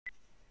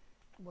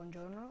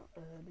Buongiorno,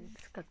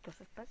 scatto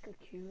sospetto,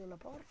 chiudo la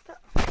porta.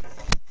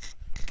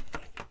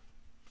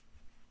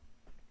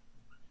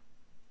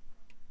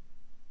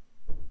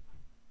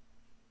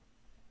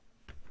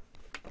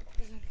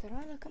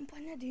 Presenterò la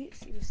campagna di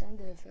City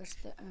Sand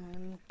First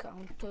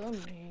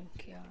Count.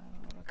 Minchia,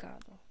 ora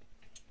cado.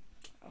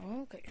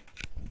 Ok,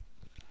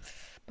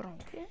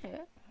 pronti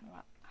e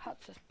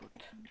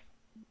Hatsespusset.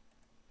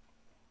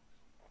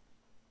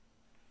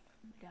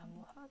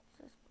 Vediamo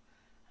Hatsespusset.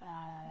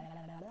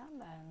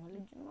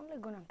 Non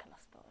leggo neanche la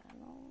storia,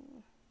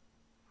 no?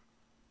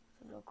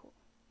 Questo gioco,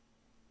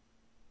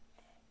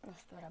 la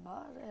storia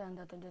base, è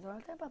andato indietro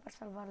nel tempo per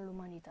salvare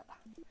l'umanità.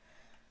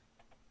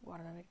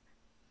 Guarda,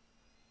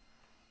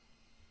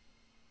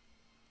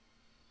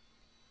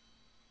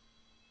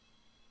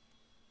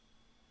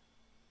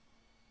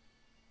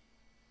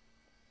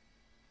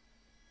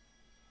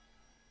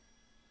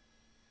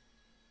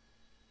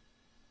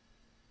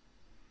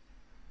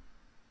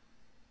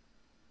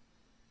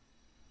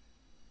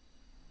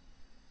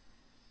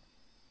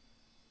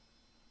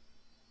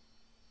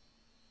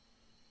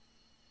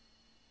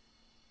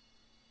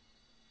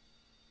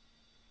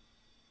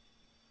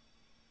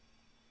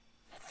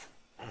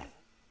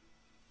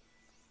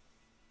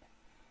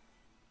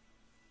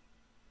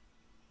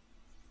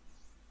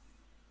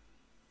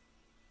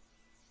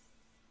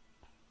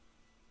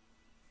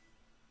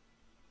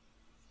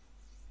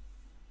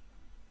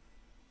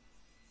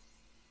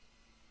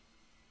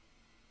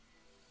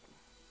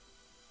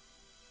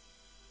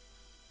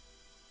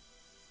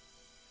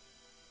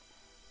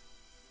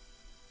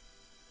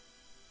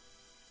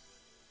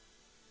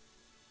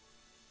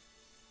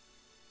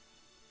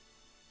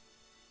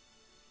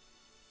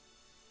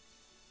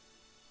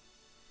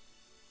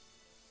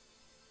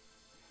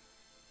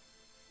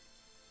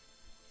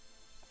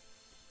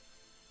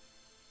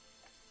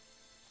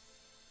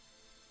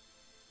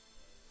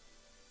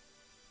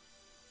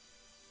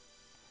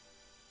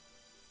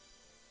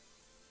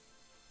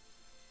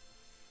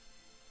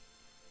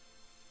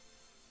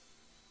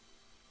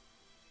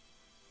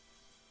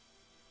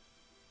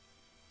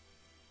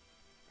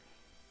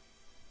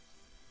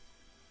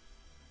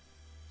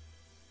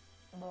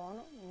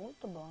 buono,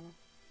 molto buono.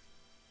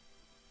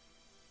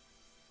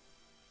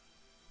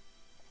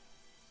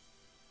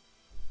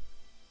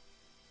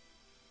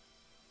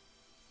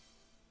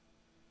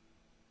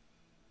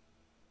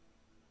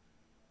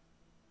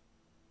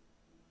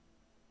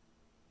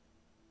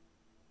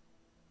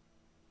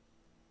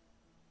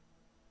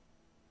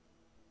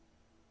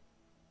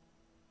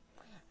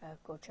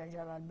 Ecco, c'è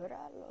già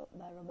l'alberello,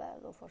 bello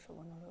bello, forse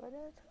voi non lo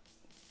vedete.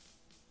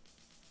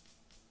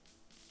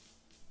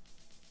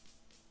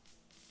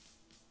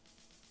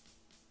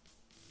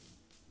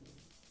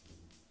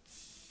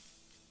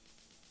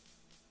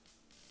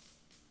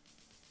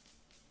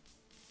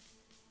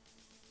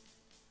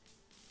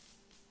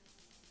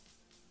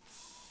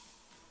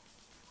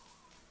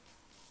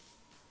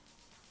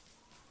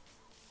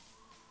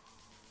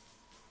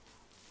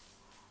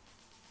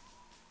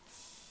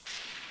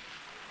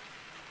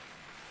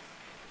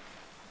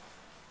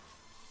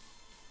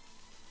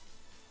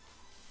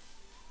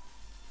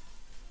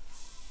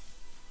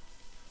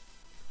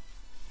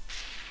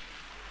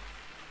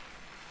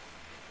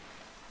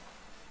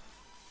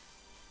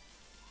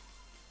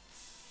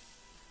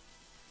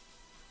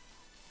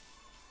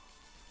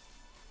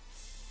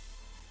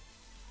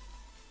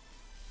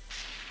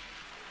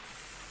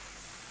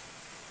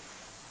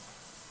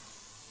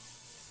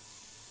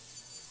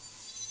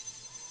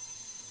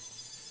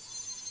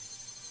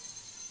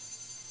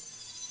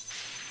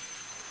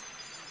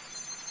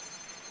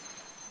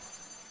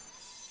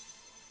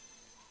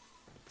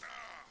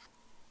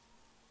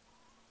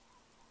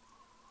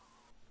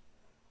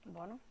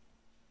 Buono.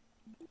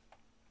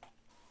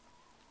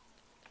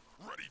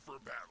 Ready for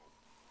battle.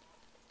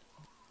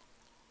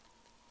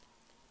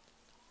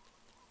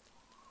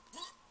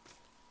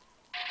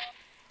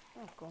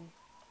 Ecco,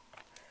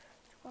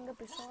 seconda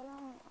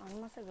pistola,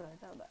 arma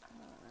segreta, vabbè,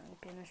 in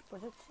piena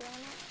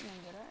esposizione,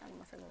 non direi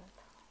arma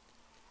segreta.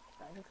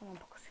 Dai, giochiamo un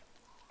po' così.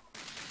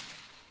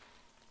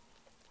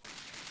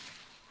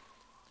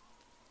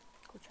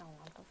 Qui c'è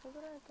un altro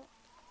segreto.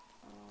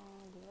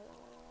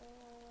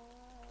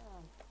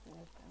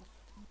 Nel penso.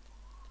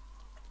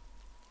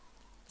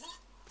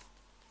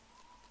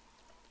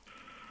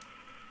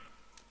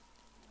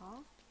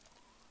 No?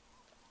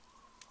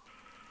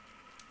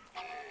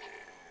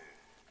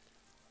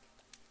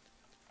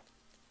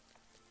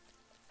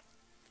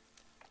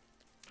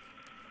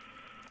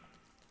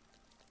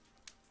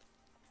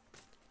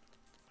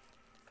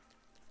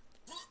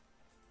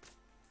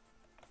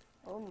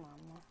 Oh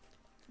mamma,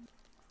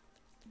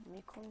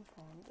 mi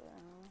confondo,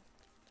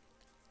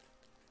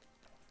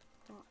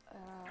 no,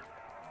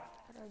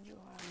 era giù,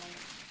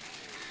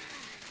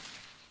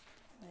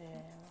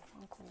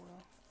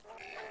 vaffanculo.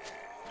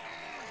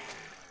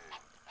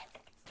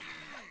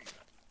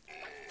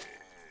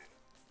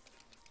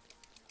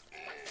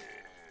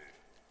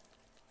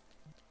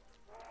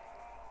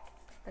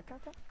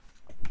 Aspettate.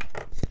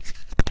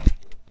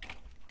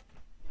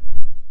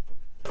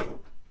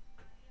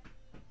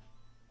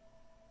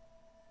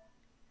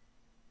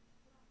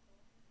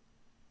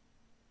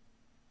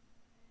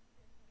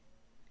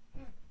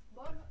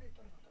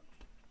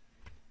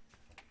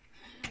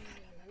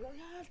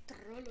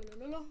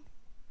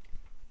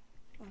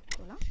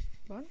 Buona,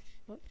 buona,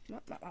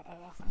 buona,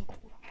 ma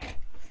fanculo.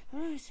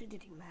 Sedie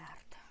di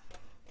merda.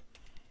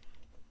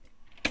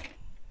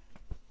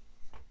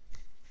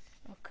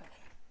 Ok.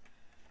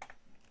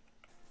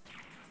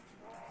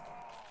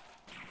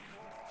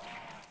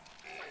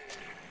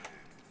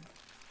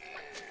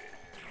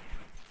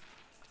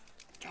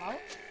 Ciao.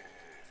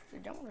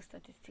 Vediamo le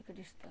statistiche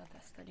di sta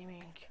testa di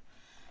minchia.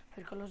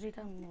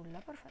 Pericolosità nulla,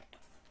 perfetto.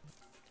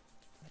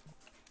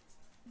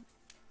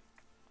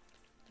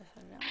 Adesso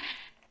andiamo.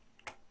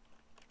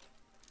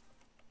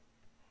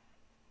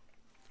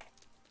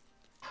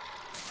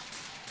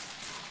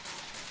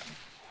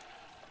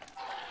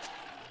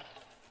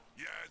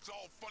 Yeah, it's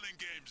all fun and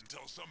games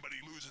until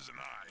somebody loses an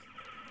eye.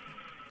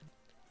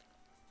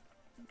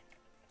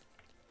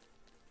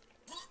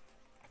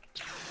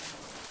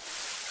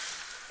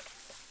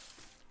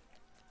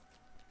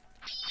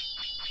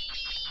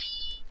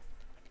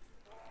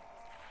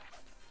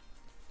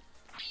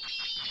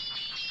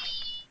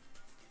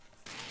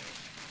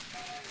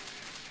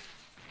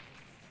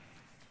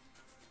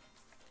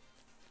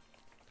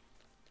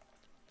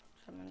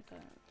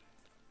 Solamente...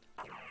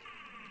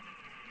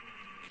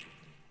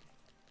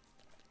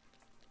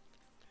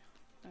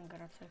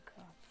 Grazie al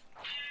cazzo.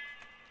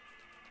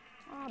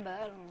 Ah,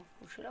 bello,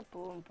 uscì la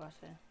pompa,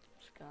 sì.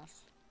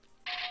 Scasso.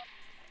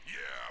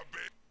 Yeah,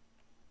 baby.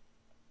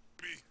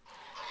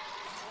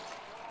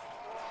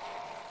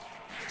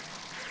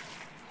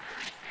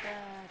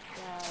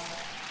 Aspetta.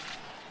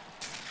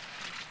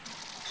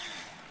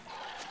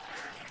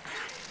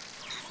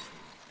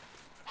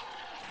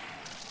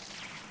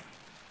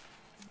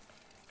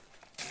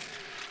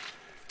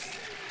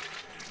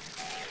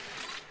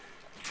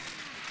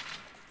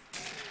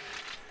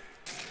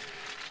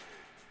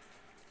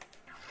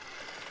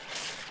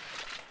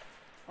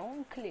 Ho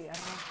un clear.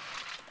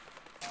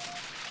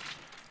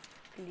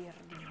 Clear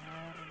di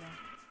merda.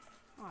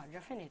 Ah, già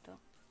finito?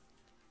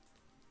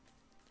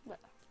 Beh.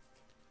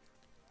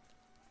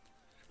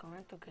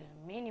 Scommetto che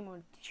minimo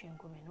di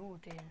 5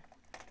 minuti. E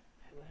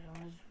bello,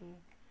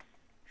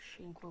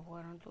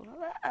 5.41.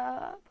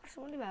 Beh,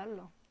 prossimo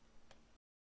livello.